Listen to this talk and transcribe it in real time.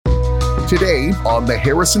Today on the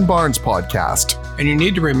Harrison Barnes podcast. And you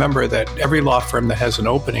need to remember that every law firm that has an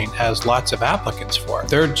opening has lots of applicants for it.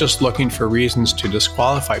 They're just looking for reasons to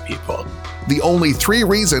disqualify people. The only 3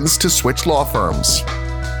 reasons to switch law firms.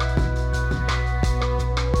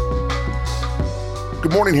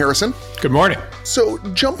 Good morning, Harrison. Good morning. So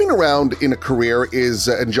jumping around in a career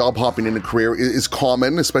and job hopping in a career is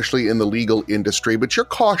common, especially in the legal industry, but you're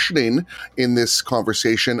cautioning in this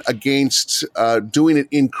conversation against doing it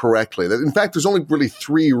incorrectly. In fact, there's only really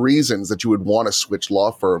 3 reasons that you would want to switch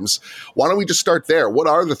law firms. Why don't we just start there? What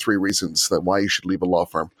are the 3 reasons that why you should leave a law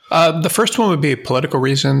firm? The first one would be political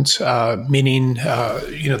reasons, meaning,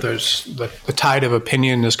 there's the tide of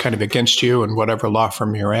opinion is kind of against you in whatever law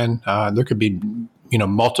firm you're in. There could be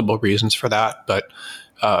multiple reasons for that. But,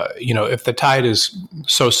 if the tide is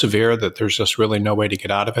so severe that there's just really no way to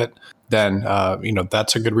get out of it, then,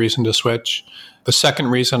 that's a good reason to switch. The second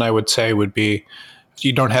reason I would say would be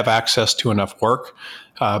you don't have access to enough work.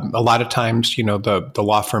 A lot of times, the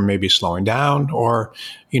law firm may be slowing down or,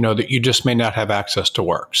 that you just may not have access to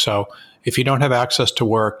work. So if you don't have access to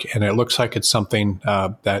work and it looks like it's something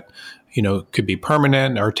that could be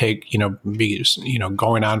permanent or be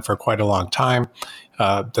going on for quite a long time,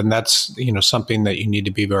 then that's, something that you need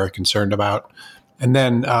to be very concerned about. And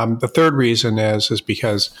then the third reason is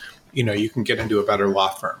because, you can get into a better law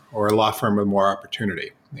firm or a law firm with more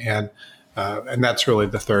opportunity. And that's really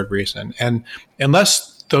the third reason. And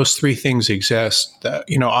unless those 3 things exist,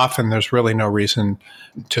 often there's really no reason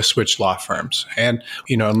to switch law firms. And,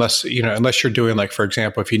 unless you're doing, like, for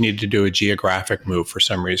example, if you need to do a geographic move for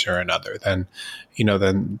some reason or another, then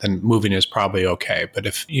moving is probably okay. But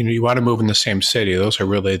if, you want to move in the same city, those are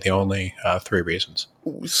really the only 3 reasons.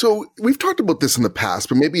 So we've talked about this in the past,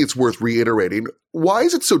 but maybe it's worth reiterating. Why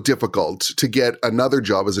is it so difficult to get another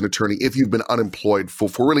job as an attorney if you've been unemployed for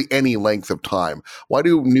really any length of time? Why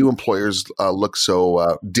do new employers look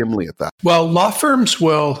so dimly at that? Well, law firms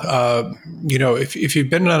will, if you've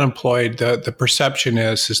been unemployed, the perception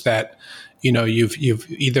is that, you've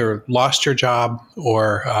either lost your job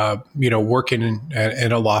or, working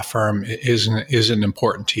in a law firm isn't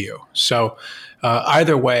important to you. So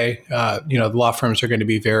either way, the law firms are going to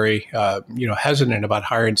be very, hesitant about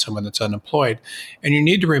hiring someone that's unemployed. And you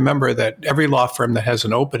need to remember that every law firm that has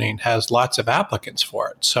an opening has lots of applicants for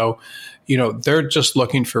it. So, they're just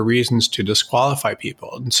looking for reasons to disqualify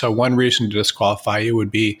people. And so one reason to disqualify you would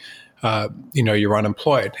be, you're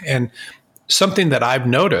unemployed. And something that I've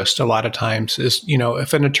noticed a lot of times is,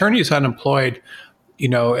 if an attorney is unemployed,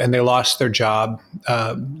 and they lost their job,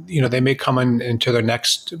 they may come into their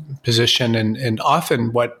next position. And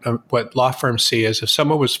often what law firms see is if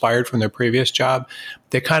someone was fired from their previous job,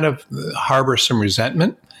 they kind of harbor some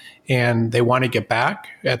resentment and they want to get back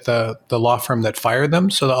at the law firm that fired them.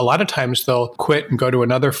 So a lot of times they'll quit and go to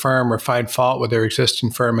another firm or find fault with their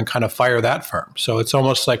existing firm and kind of fire that firm. So it's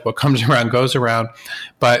almost like what comes around goes around.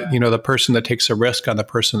 But, the person that takes a risk on the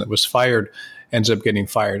person that was fired ends up getting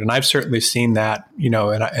fired. And I've certainly seen that, in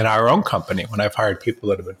our own company when I've hired people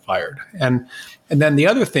that have been fired. And then the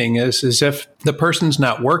other thing is if the person's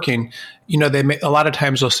not working, a lot of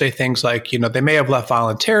times they'll say things like, they may have left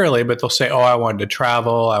voluntarily, but they'll say, oh, I wanted to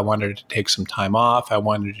travel. I wanted to take some time off. I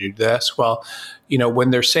wanted to do this. Well,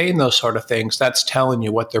 when they're saying those sort of things, that's telling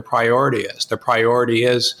you what their priority is. Their priority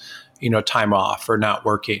is, time off or not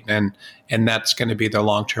working. And that's going to be their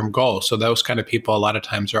long-term goal. So those kind of people, a lot of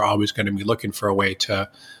times are always going to be looking for a way to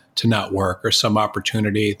not work or some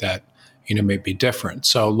opportunity that, may be different.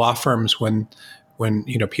 So law firms, when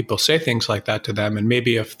people say things like that to them, and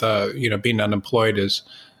maybe if the, being unemployed is,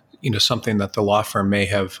 something that the law firm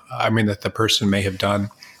that the person may have done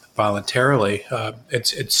voluntarily,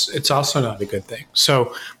 it's also not a good thing.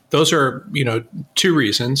 So those are, 2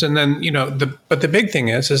 reasons. And then, but the big thing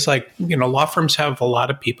is like, law firms have a lot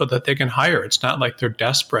of people that they can hire. It's not like they're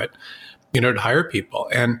desperate, to hire people.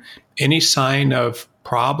 And any sign of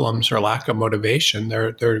problems or lack of motivation,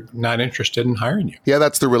 they're not interested in hiring you. Yeah,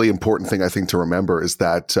 that's the really important thing I think to remember is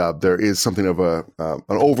that there is something of an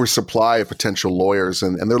oversupply of potential lawyers,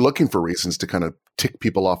 and they're looking for reasons to kind of tick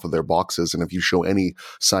people off of their boxes. And if you show any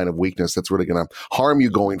sign of weakness, that's really going to harm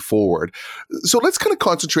you going forward. So let's kind of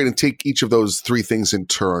concentrate and take each of those 3 things in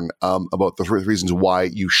turn about the 3 reasons why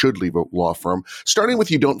you should leave a law firm, starting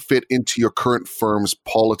with you don't fit into your current firm's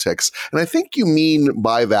politics. And I think you mean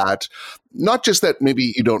by that not just that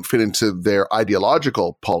maybe you don't fit into their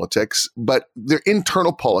ideological politics, but their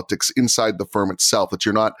internal politics inside the firm itself, that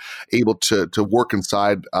you're not able to work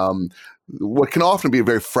inside what can often be a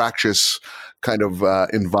very fractious kind of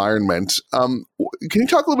environment. Can you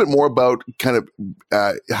talk a little bit more about kind of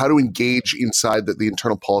how to engage inside the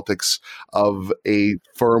internal politics of a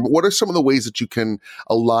firm? What are some of the ways that you can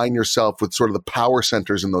align yourself with sort of the power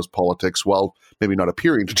centers in those politics while maybe not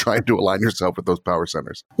appearing to try to align yourself with those power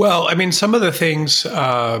centers? Well, I mean, some of the things,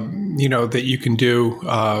 that you can do,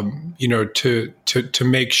 to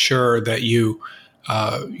make sure that you,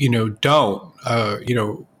 don't,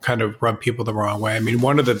 kind of rub people the wrong way. I mean,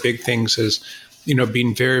 one of the big things is,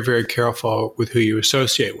 being very, very careful with who you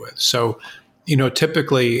associate with. So,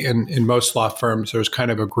 typically in most law firms, there's kind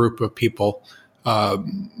of a group of people,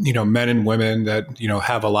 men and women that,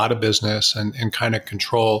 have a lot of business and kind of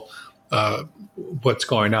control what's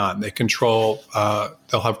going on. They control,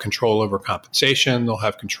 they'll have control over compensation. They'll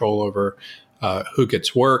have control over who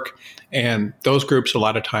gets work. And those groups a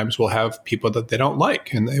lot of times will have people that they don't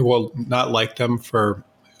like, and they will not like them for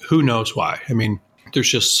who knows why. I mean, there's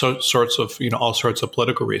just all sorts of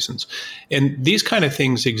political reasons. And these kind of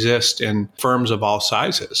things exist in firms of all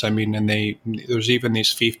sizes. I mean, and there's even these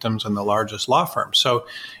fiefdoms in the largest law firms. So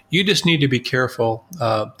you just need to be careful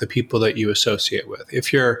the people that you associate with.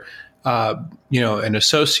 If you're, an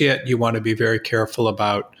associate, you want to be very careful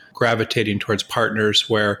about gravitating towards partners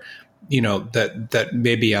where, that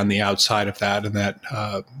may be on the outside of that and that,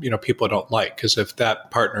 people don't like. Because if that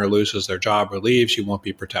partner loses their job or leaves, you won't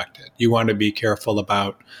be protected. You want to be careful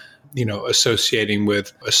about, associating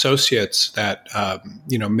with associates that,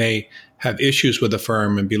 may have issues with the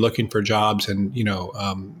firm and be looking for jobs and,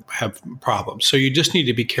 have problems. So you just need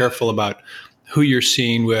to be careful about who you're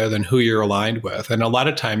seeing with and who you're aligned with. And a lot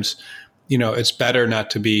of times, it's better not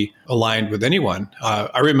to be aligned with anyone.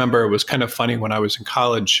 I remember it was kind of funny when I was in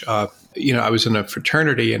college. I was in a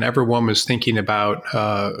fraternity and everyone was thinking about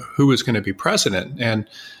who was going to be president. And,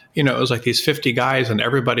 it was like these 50 guys and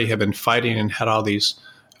everybody had been fighting and had all these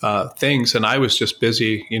things. And I was just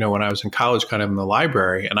busy, when I was in college, kind of in the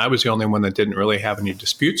library. And I was the only one that didn't really have any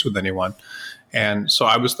disputes with anyone. And so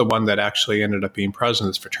I was the one that actually ended up being president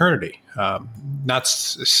of this fraternity. Not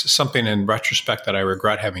something in retrospect that I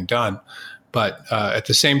regret having done, but at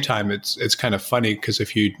the same time, it's kind of funny because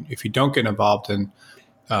if you don't get involved in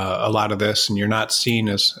a lot of this and you're not seen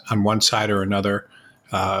as on one side or another,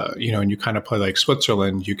 and you kind of play like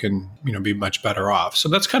Switzerland, you can be much better off. So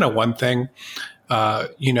that's kind of one thing. A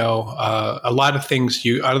lot of things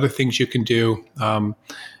other things you can do.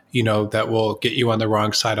 That will get you on the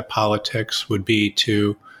wrong side of politics would be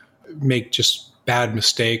to make just bad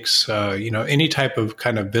mistakes. Any type of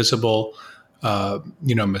kind of visible,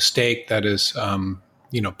 mistake that is,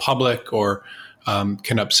 public or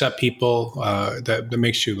can upset people, that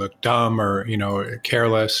makes you look dumb or,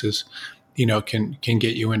 careless is, can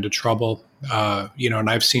get you into trouble. And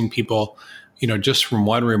I've seen people, just from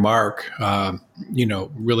one remark,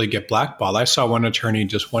 really get blackballed. I saw one attorney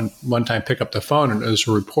just one time pick up the phone and it was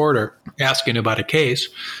a reporter asking about a case,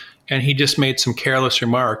 and he just made some careless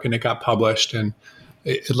remark and it got published and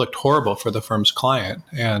it looked horrible for the firm's client.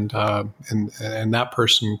 And that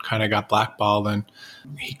person kind of got blackballed and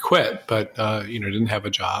he quit, but, didn't have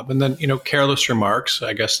a job. And then, careless remarks,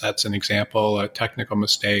 I guess that's an example, technical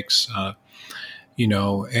mistakes, and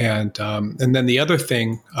then the other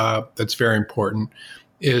thing that's very important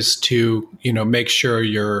is to make sure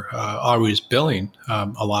you're always billing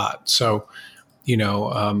a lot. So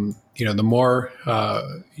the more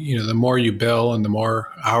you bill and the more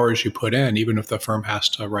hours you put in, even if the firm has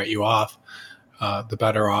to write you off, the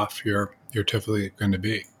better off you're typically going to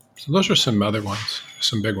be. So those are some other ones,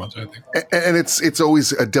 some big ones, I think. And it's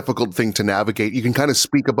always a difficult thing to navigate. You can kind of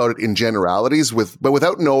speak about it in generalities, but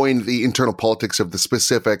without knowing the internal politics of the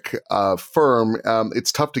specific firm,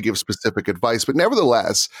 it's tough to give specific advice. But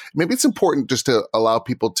nevertheless, maybe it's important just to allow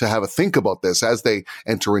people to have a think about this as they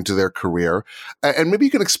enter into their career. And maybe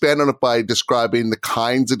you can expand on it by describing the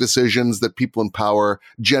kinds of decisions that people in power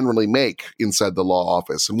generally make inside the law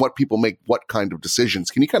office and what people make, what kind of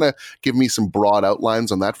decisions. Can you kind of give me some broad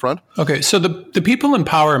outlines on that front? Okay, so the people in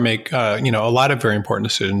power make a lot of very important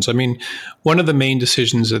decisions. I mean, one of the main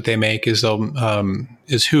decisions that they make is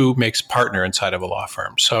who makes partner inside of a law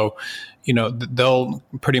firm. So, they'll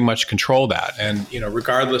pretty much control that, and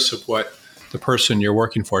regardless of what the person you're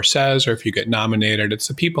working for says, or if you get nominated, it's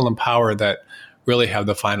the people in power that really have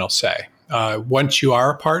the final say. Once you are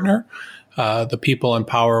a partner, the people in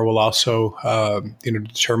power will also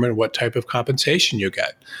determine what type of compensation you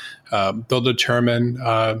get. They'll determine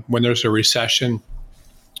when there's a recession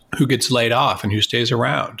who gets laid off and who stays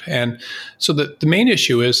around. And so the main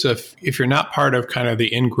issue is if you're not part of kind of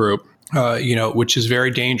the in-group, which is very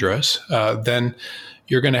dangerous, then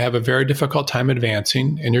you're going to have a very difficult time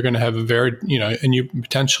advancing, and you're going to have and you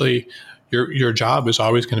potentially your job is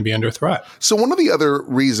always going to be under threat. So one of the other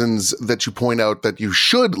reasons that you point out that you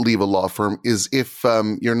should leave a law firm is if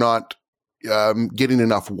you're not getting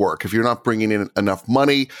enough work, if you're not bringing in enough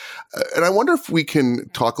money. And I wonder if we can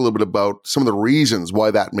talk a little bit about some of the reasons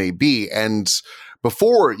why that may be. And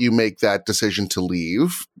before you make that decision to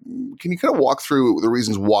leave, can you kind of walk through the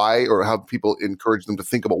reasons why, or how people encourage them to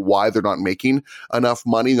think about why they're not making enough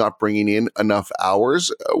money, not bringing in enough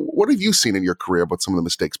hours? What have you seen in your career about some of the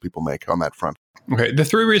mistakes people make on that front? Okay. The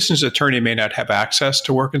three reasons an attorney may not have access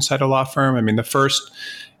to work inside a law firm. I mean, the first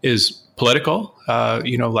is political,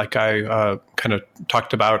 like I kind of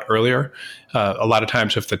talked about earlier. A lot of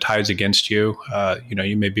times if the tide's against you,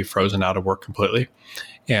 you may be frozen out of work completely.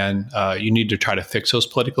 And you need to try to fix those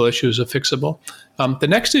political issues if fixable. The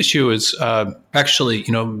next issue is actually,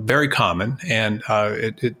 very common, and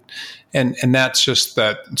and that's just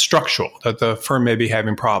that structural, that the firm may be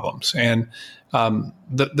having problems, and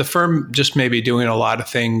the firm just may be doing a lot of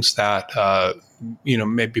things that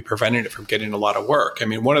may be preventing it from getting a lot of work. I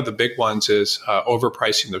mean, one of the big ones is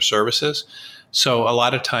overpricing their services. So a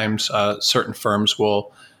lot of times, certain firms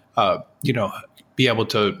will, be able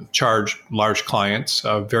to charge large clients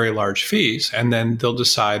very large fees, and then they'll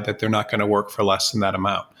decide that they're not going to work for less than that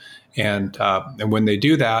amount. And when they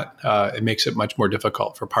do that, it makes it much more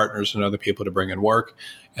difficult for partners and other people to bring in work.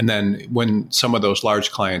 And then when some of those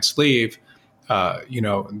large clients leave,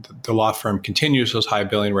 the law firm continues those high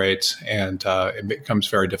billing rates, and it becomes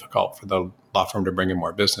very difficult for the law firm to bring in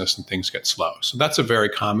more business, and things get slow. So that's a very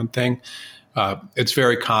common thing. It's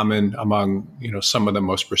very common among, some of the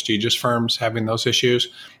most prestigious firms having those issues,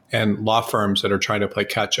 and law firms that are trying to play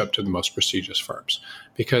catch up to the most prestigious firms,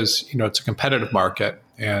 because, it's a competitive market,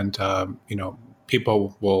 and,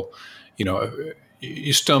 people will,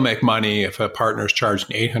 you still make money if a partner is charging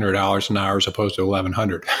 $800 an hour as opposed to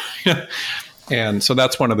 $1,100. And so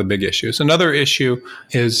that's one of the big issues. Another issue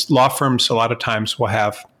is law firms a lot of times will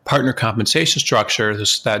have partner compensation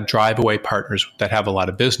structures that drive away partners that have a lot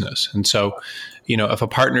of business. And so, if a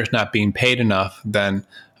partner is not being paid enough, then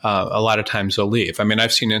a lot of times they'll leave. I mean,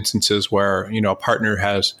 I've seen instances where, a partner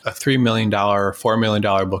has a $3 million or $4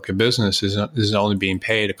 million book of business is only being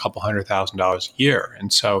paid a couple $100,000 a year.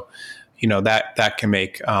 And so, that can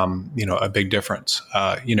make, a big difference.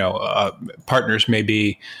 Partners may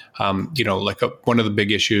be, one of the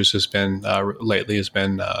big issues has been lately has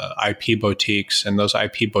been IP boutiques, and those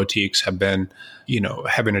IP boutiques have been,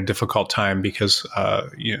 having a difficult time because,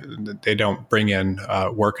 they don't bring in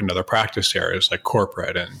work in other practice areas like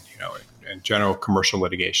corporate and general commercial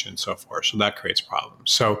litigation and so forth. So that creates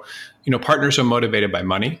problems. So, partners are motivated by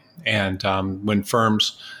money, and when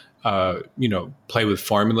firms play with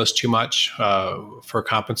formulas too much for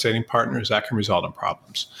compensating partners, that can result in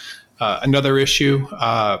problems. Another issue,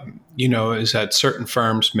 is that certain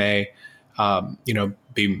firms may,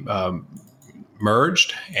 be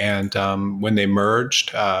merged, and when they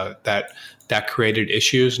merged, that created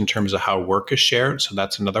issues in terms of how work is shared. So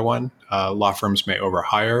that's another one. Law firms may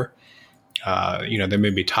overhire. They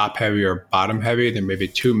may be top heavy or bottom heavy. There may be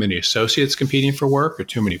too many associates competing for work, or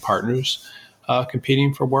too many partners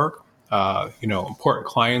competing for work, important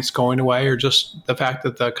clients going away, or just the fact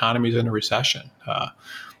that the economy is in a recession.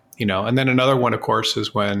 And then another one, of course,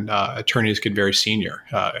 is when attorneys get very senior.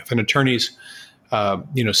 If an attorney's,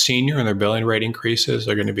 senior and their billing rate increases,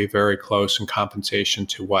 they're going to be very close in compensation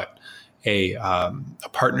to what a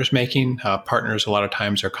partner's making. Partners a lot of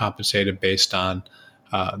times are compensated based on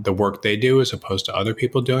the work they do as opposed to other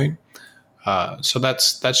people doing. So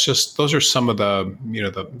that's just, those are some of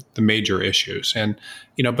the, the major issues. And,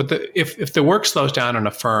 but if the work slows down in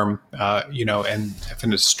a firm, and if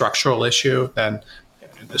it's a structural issue, then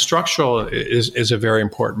the structural is a very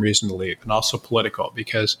important reason to leave, and also political,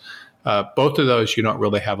 because both of those you don't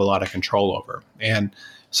really have a lot of control over. And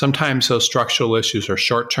sometimes those structural issues are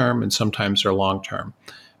short-term, and sometimes they're long-term.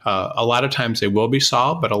 A lot of times they will be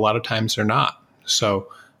solved, but a lot of times they're not. So,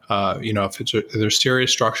 if there's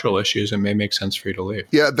serious structural issues, it may make sense for you to leave.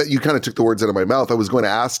 Yeah, that you kind of took the words out of my mouth. I was going to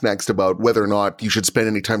ask next about whether or not you should spend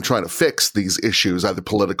any time trying to fix these issues, either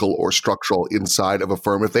political or structural, inside of a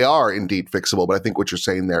firm, if they are indeed fixable. But I think what you're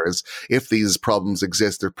saying there is, if these problems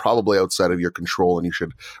exist, they're probably outside of your control, and you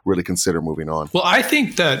should really consider moving on. Well, I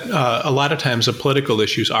think that a lot of times the political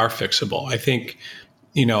issues are fixable. I think,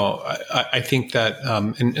 I think that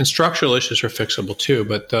and structural issues are fixable too,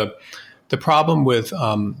 but the problem with,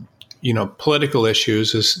 political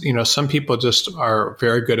issues is, some people just are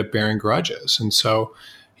very good at bearing grudges. And so,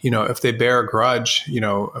 if they bear a grudge,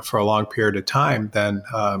 for a long period of time, then,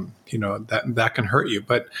 that can hurt you.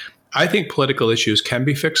 But I think political issues can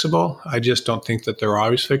be fixable. I just don't think that they're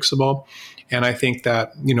always fixable. And I think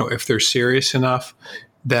that, if they're serious enough,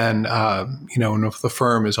 then, and if the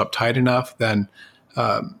firm is uptight enough, then,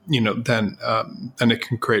 then it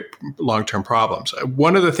can create long-term problems.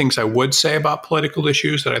 One of the things I would say about political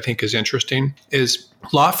issues that I think is interesting is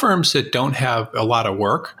law firms that don't have a lot of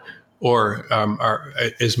work or are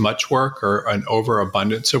as much work or an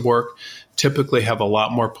overabundance of work typically have a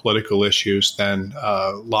lot more political issues than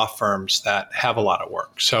law firms that have a lot of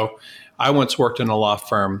work. So I once worked in a law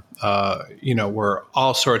firm, where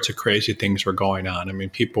all sorts of crazy things were going on. I mean,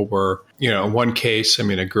 people were, in one case,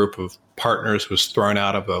 a group of partners was thrown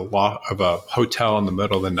out of a hotel in the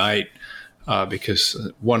middle of the night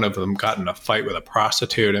because one of them got in a fight with a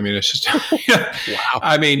prostitute. I mean, it's just, wow.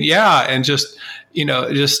 I mean, yeah, and just,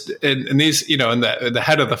 and these, and the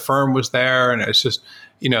head of the firm was there, and it's just,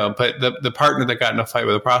 but the partner that got in a fight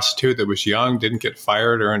with a prostitute that was young didn't get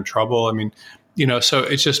fired or in trouble. I mean, so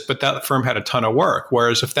it's just, but that firm had a ton of work.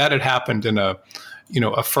 Whereas if that had happened in a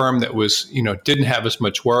firm that was, didn't have as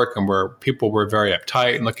much work and where people were very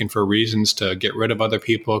uptight and looking for reasons to get rid of other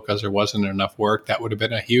people because there wasn't enough work, that would have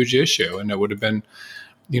been a huge issue. And it would have been,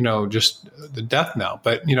 just the death knell.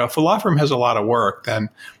 But, if a law firm has a lot of work, then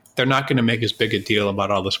they're not going to make as big a deal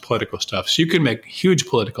about all this political stuff. So you can make huge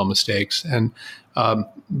political mistakes, and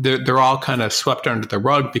they're all kind of swept under the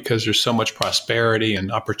rug because there's so much prosperity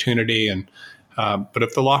and opportunity. And but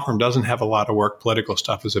if the law firm doesn't have a lot of work, political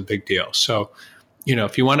stuff is a big deal. So,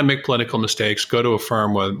 if you want to make political mistakes, go to a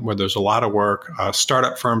firm where there's a lot of work.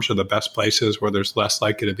 Startup firms are the best places where there's less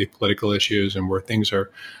likely to be political issues and where things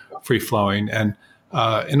are free flowing. And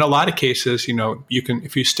in a lot of cases, you can,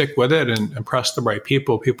 if you stick with it and impress the right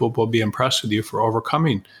people, people will be impressed with you for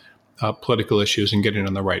overcoming political issues and getting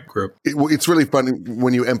in the right group. It's really fun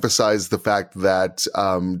when you emphasize the fact that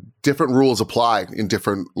different rules apply in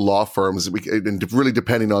different law firms, and really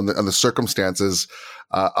depending on the circumstances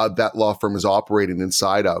that law firm is operating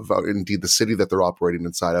inside of, or indeed the city that they're operating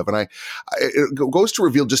inside of. And it goes to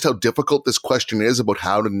reveal just how difficult this question is about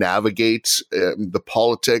how to navigate the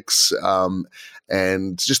politics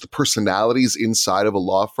and just the personalities inside of a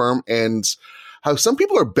law firm, and how some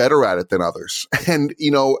people are better at it than others. And,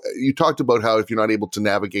 you talked about how if you're not able to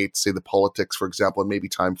navigate, say, the politics, for example, it may be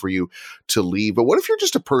time for you to leave. But what if you're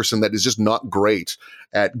just a person that is just not great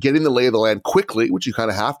at getting the lay of the land quickly, which you kind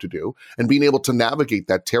of have to do, and being able to navigate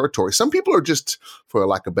that territory? Some people are just, for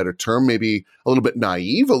lack of a better term, maybe a little bit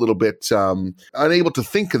naive, a little bit unable to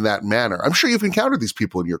think in that manner. I'm sure you've encountered these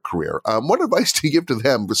people in your career. What advice do you give to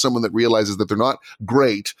them for someone that realizes that they're not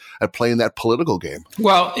great at playing that political game?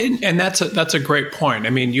 Well, and that's a great point. I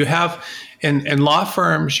mean, you have in law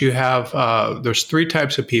firms, you have there's three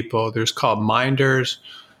types of people. There's called minders.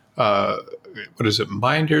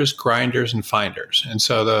 Minders, grinders, and finders. And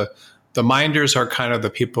so the minders are kind of the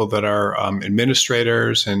people that are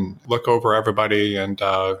administrators and look over everybody, and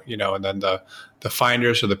and then the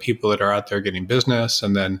finders are the people that are out there getting business,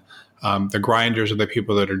 and then the grinders are the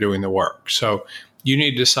people that are doing the work. So you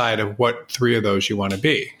need to decide of what three of those you want to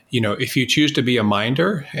be. If you choose to be a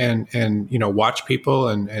minder and watch people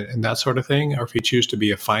and that sort of thing, or if you choose to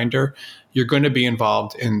be a finder, you're going to be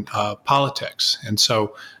involved in politics. And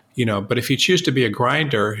so, but if you choose to be a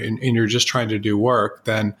grinder and you're just trying to do work,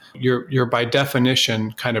 then you're by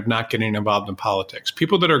definition kind of not getting involved in politics.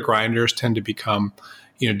 People that are grinders tend to become,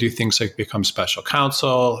 do things like become special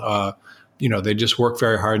counsel. They just work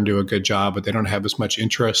very hard and do a good job, but they don't have as much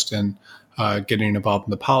interest in getting involved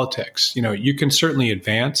in the politics. You can certainly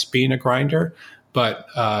advance being a grinder, but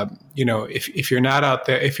if you're not out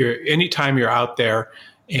there, anytime you're out there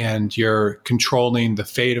and you're controlling the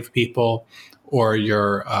fate of people, or or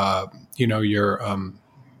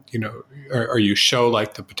you show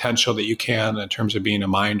like the potential that you can in terms of being a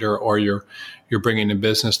minder, or you're bringing in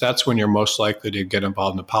business, that's when you're most likely to get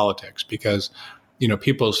involved in politics, because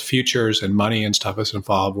people's futures and money and stuff is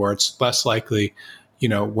involved, where it's less likely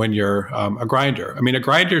when you're a grinder. I mean, a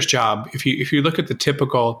grinder's job, if you look at the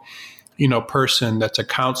typical person that's a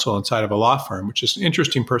counsel inside of a law firm, which is an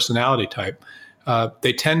interesting personality type,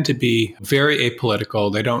 they tend to be very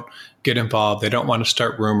apolitical. They don't get involved. They don't want to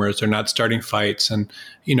start rumors. They're not starting fights. And,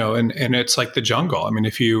 and it's like the jungle. I mean,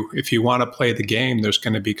 if you want to play the game, there's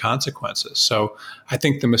going to be consequences. So I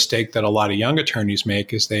think the mistake that a lot of young attorneys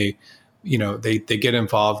make is they get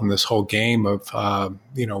involved in this whole game of,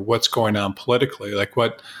 what's going on politically, like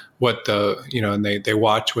what the, and they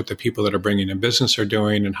watch what the people that are bringing in business are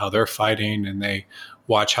doing and how they're fighting. And they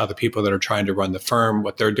watch how the people that are trying to run the firm,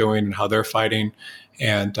 what they're doing and how they're fighting.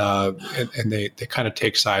 And they kind of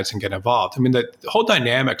take sides and get involved. I mean, the whole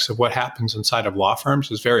dynamics of what happens inside of law firms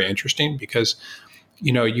is very interesting, because,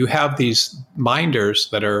 you have these minders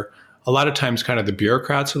that are a lot of times kind of the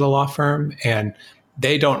bureaucrats of the law firm, and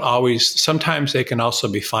they don't always, sometimes they can also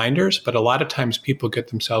be finders, but a lot of times people get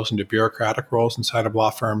themselves into bureaucratic roles inside of law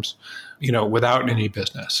firms, without any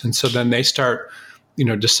business. And so then they start,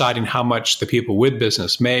 deciding how much the people with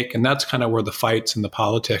business make. And that's kind of where the fights and the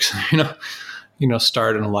politics,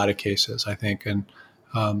 start in a lot of cases, I think. And,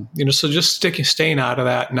 so just staying out of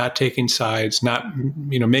that, not taking sides, not,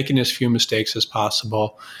 making as few mistakes as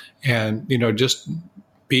possible. And, just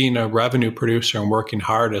being a revenue producer and working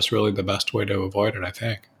hard is really the best way to avoid it, I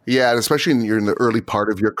think. Yeah, and especially when you're in the early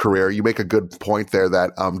part of your career, you make a good point there that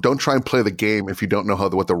don't try and play the game if you don't know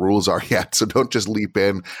what the rules are yet. So don't just leap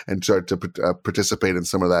in and start to participate in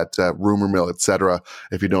some of that rumor mill, et cetera,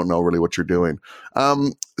 if you don't know really what you're doing.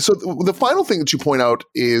 So the final thing that you point out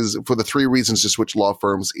is for the 3 reasons to switch law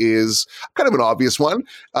firms is kind of an obvious one.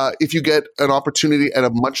 If you get an opportunity at a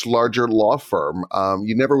much larger law firm,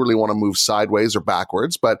 you never really want to move sideways or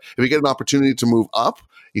backwards. But if you get an opportunity to move up,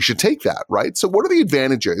 you should take that, right? So what are the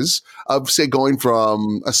advantages of, say, going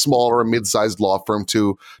from a small or a mid-sized law firm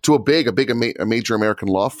to a major American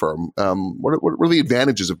law firm? What are the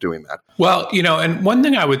advantages of doing that? Well, and one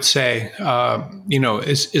thing I would say,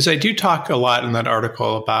 is I do talk a lot in that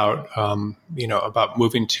article about, about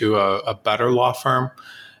moving to a better law firm.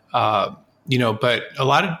 But a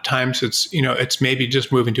lot of times it's maybe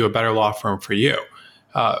just moving to a better law firm for you.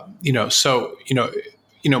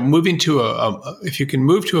 Moving to if you can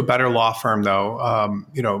move to a better law firm, though,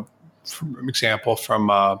 for example,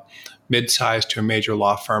 from a mid-sized to a major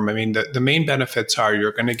law firm, I mean, the main benefits are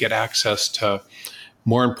you're going to get access to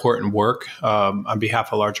more important work on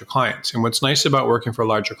behalf of larger clients. And what's nice about working for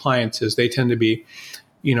larger clients is they tend to be,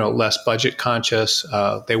 less budget conscious.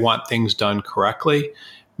 They want things done correctly,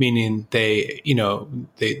 meaning they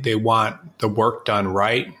want the work done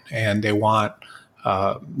right, and they want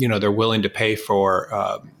they're willing to pay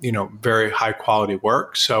for, very high quality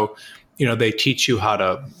work. So, they teach you how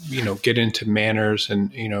to, get into manners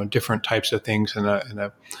and, different types of things in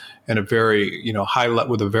a very,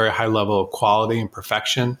 with a very high level of quality and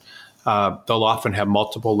perfection. They'll often have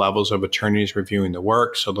multiple levels of attorneys reviewing the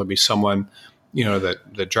work. So there'll be someone,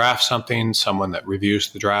 that drafts something, someone that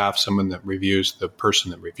reviews the draft, someone that reviews the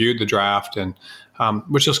person that reviewed the draft. And,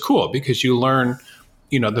 which is cool because you learn,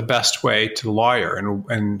 the best way to the lawyer.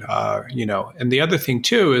 And the other thing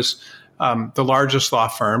too is the largest law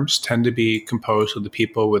firms tend to be composed of the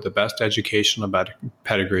people with the best educational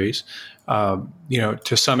pedigrees.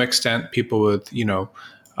 To some extent, people with,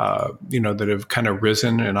 that have kind of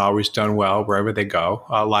risen and always done well wherever they go.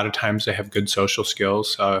 A lot of times they have good social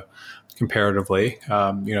skills, comparatively,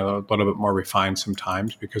 a little bit more refined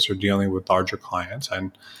sometimes because they're dealing with larger clients.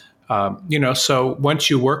 And, so once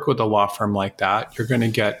you work with a law firm like that, you're going to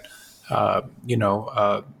get, you'll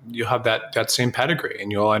have that same pedigree, and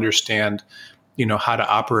you'll understand, how to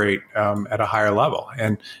operate at a higher level.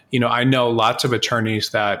 And, I know lots of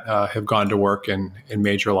attorneys that have gone to work in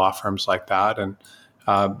major law firms like that, and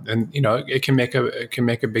it can make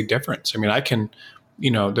a big difference. I mean,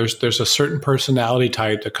 there's a certain personality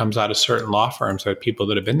type that comes out of certain law firms that people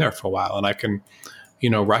that have been there for a while, and I can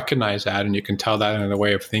recognize that, and you can tell that in the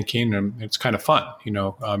way of thinking, and it's kind of fun,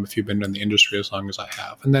 if you've been in the industry as long as I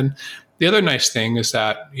have. And then the other nice thing is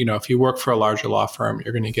that, if you work for a larger law firm,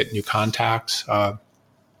 you're going to get new contacts. You're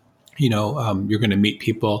going to meet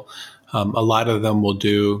people. A lot of them will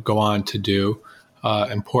go on to do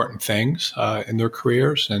important things in their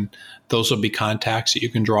careers, and those will be contacts that you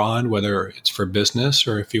can draw on, whether it's for business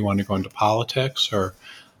or if you want to go into politics or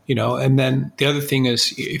and then the other thing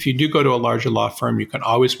is, if you do go to a larger law firm, you can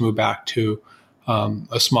always move back to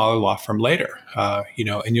a smaller law firm later,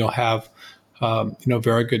 and you'll have,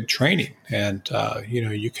 very good training, and,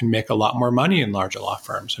 you can make a lot more money in larger law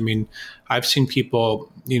firms. I mean, I've seen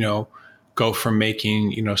people, go from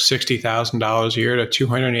making, $60,000 a year to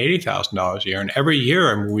 $280,000 a year. And every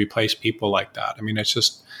year we place people like that. I mean,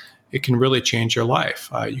 it can really change your life.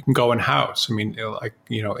 You can go in-house. I mean,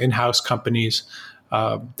 in-house companies,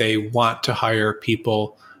 they want to hire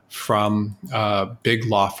people from big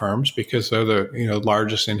law firms because they're the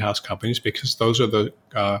largest in-house companies, because those are the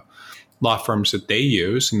law firms that they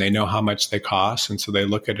use, and they know how much they cost, and so they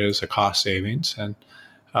look at it as a cost savings. And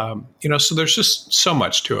so there's just so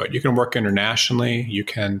much to it. You can work internationally. You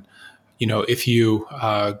can, if you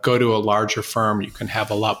go to a larger firm, you can have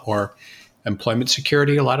a lot more employment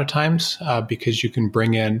security a lot of times because you can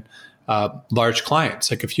bring in large clients.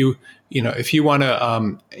 Like if you want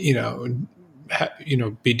to,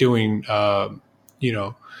 be doing,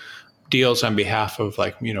 deals on behalf of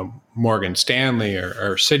Morgan Stanley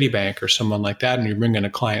or Citibank or someone like that, and you bring in a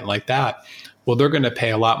client like that, well, they're going to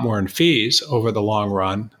pay a lot more in fees over the long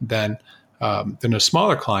run than a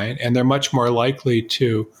smaller client, and they're much more likely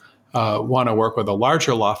to want to work with a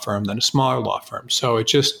larger law firm than a smaller law firm. So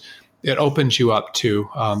it opens you up to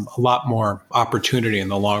a lot more opportunity in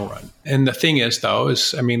the long run. And the thing is, though,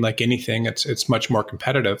 like anything, it's much more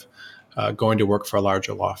competitive going to work for a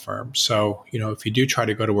larger law firm. So, if you do try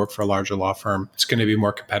to go to work for a larger law firm, it's going to be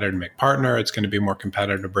more competitive to make partner. It's going to be more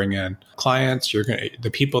competitive to bring in clients.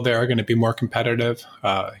 The people there are going to be more competitive.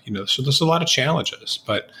 So there's a lot of challenges,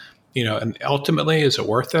 but and ultimately, is it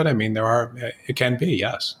worth it? I mean, it can be,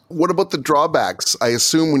 yes. What about the drawbacks? I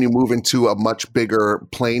assume when you move into a much bigger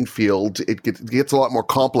playing field, it gets a lot more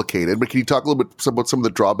complicated. But can you talk a little bit about some of the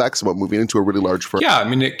drawbacks about moving into a really large firm? Yeah, I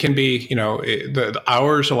mean, it can be, the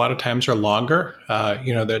hours a lot of times are longer.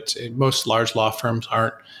 Most large law firms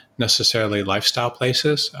aren't necessarily lifestyle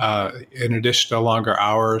places. In addition to longer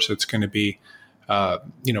hours, it's going to be,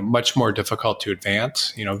 much more difficult to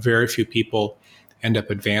advance. Very few people end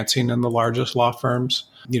up advancing in the largest law firms.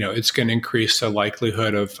 It's going to increase the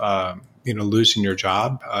likelihood of, losing your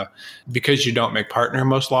job because you don't make partner in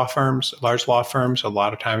most large law firms. A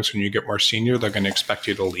lot of times when you get more senior, they're going to expect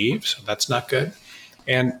you to leave. So that's not good.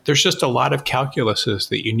 And there's just a lot of calculuses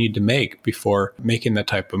that you need to make before making that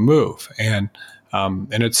type of move. And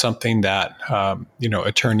it's something that,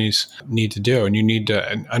 attorneys need to do, and you need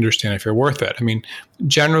to understand if you're worth it. I mean,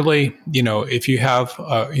 generally, if you have,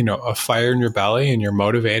 a fire in your belly and you're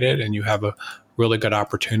motivated and you have a really good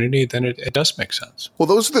opportunity, then it does make sense. Well,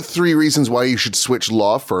 those are the 3 reasons why you should switch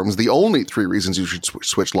law firms. The only 3 reasons you should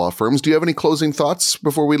switch law firms. Do you have any closing thoughts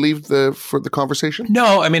before we leave for the conversation?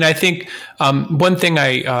 No, I mean, I think one thing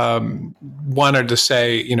I wanted to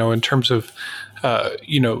say, in terms of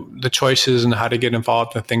the choices and how to get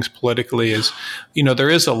involved in things politically is, there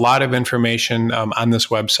is a lot of information on this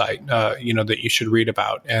website, that you should read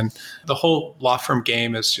about. And the whole law firm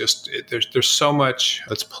game is just, there's so much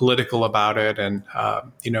that's political about it. And,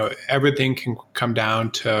 everything can come down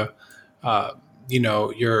to,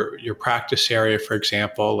 your practice area, for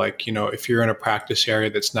example. Like, if you're in a practice area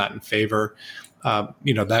that's not in favor,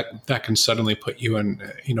 that can suddenly put you in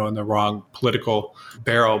the wrong political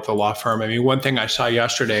barrel of the law firm. I mean, one thing I saw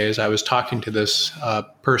yesterday is I was talking to this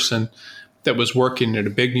person that was working at a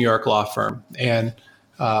big New York law firm. And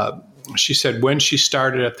she said when she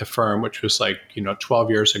started at the firm, which was 12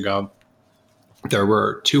 years ago, there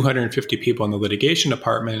were 250 people in the litigation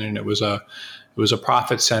department, and it was a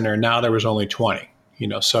profit center. Now there was only 20,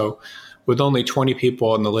 so with only 20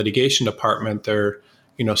 people in the litigation department, there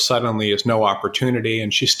suddenly is no opportunity,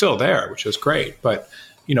 and she's still there, which is great. But,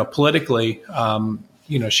 politically,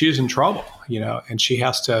 she's in trouble, and she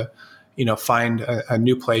has to, find a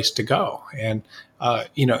new place to go. And,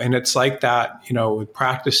 and it's like that, with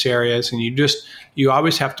practice areas, and you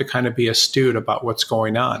always have to kind of be astute about what's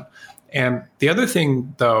going on. And the other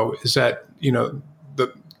thing, though, is that,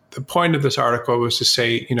 the point of this article was to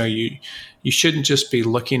say, you shouldn't just be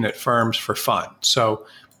looking at firms for fun. So,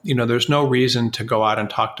 there's no reason to go out and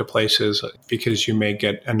talk to places because you may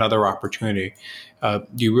get another opportunity.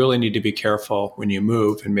 You really need to be careful when you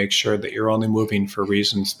move and make sure that you're only moving for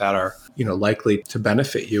reasons that are, likely to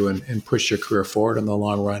benefit you and push your career forward in the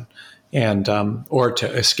long run, and or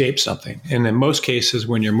to escape something. And in most cases,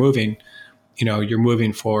 when you're moving, you're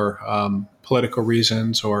moving for political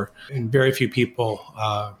reasons, and very few people,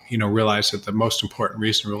 realize that the most important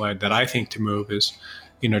reason that I think to move is,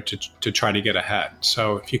 to try to get ahead.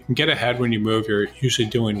 So if you can get ahead when you move, you're usually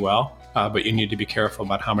doing well, but you need to be careful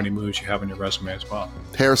about how many moves you have on your resume as well.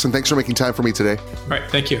 Harrison, thanks for making time for me today. All right,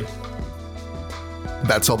 thank you.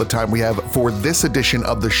 That's all the time we have for this edition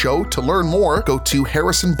of the show. To learn more, go to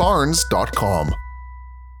harrisonbarnes.com.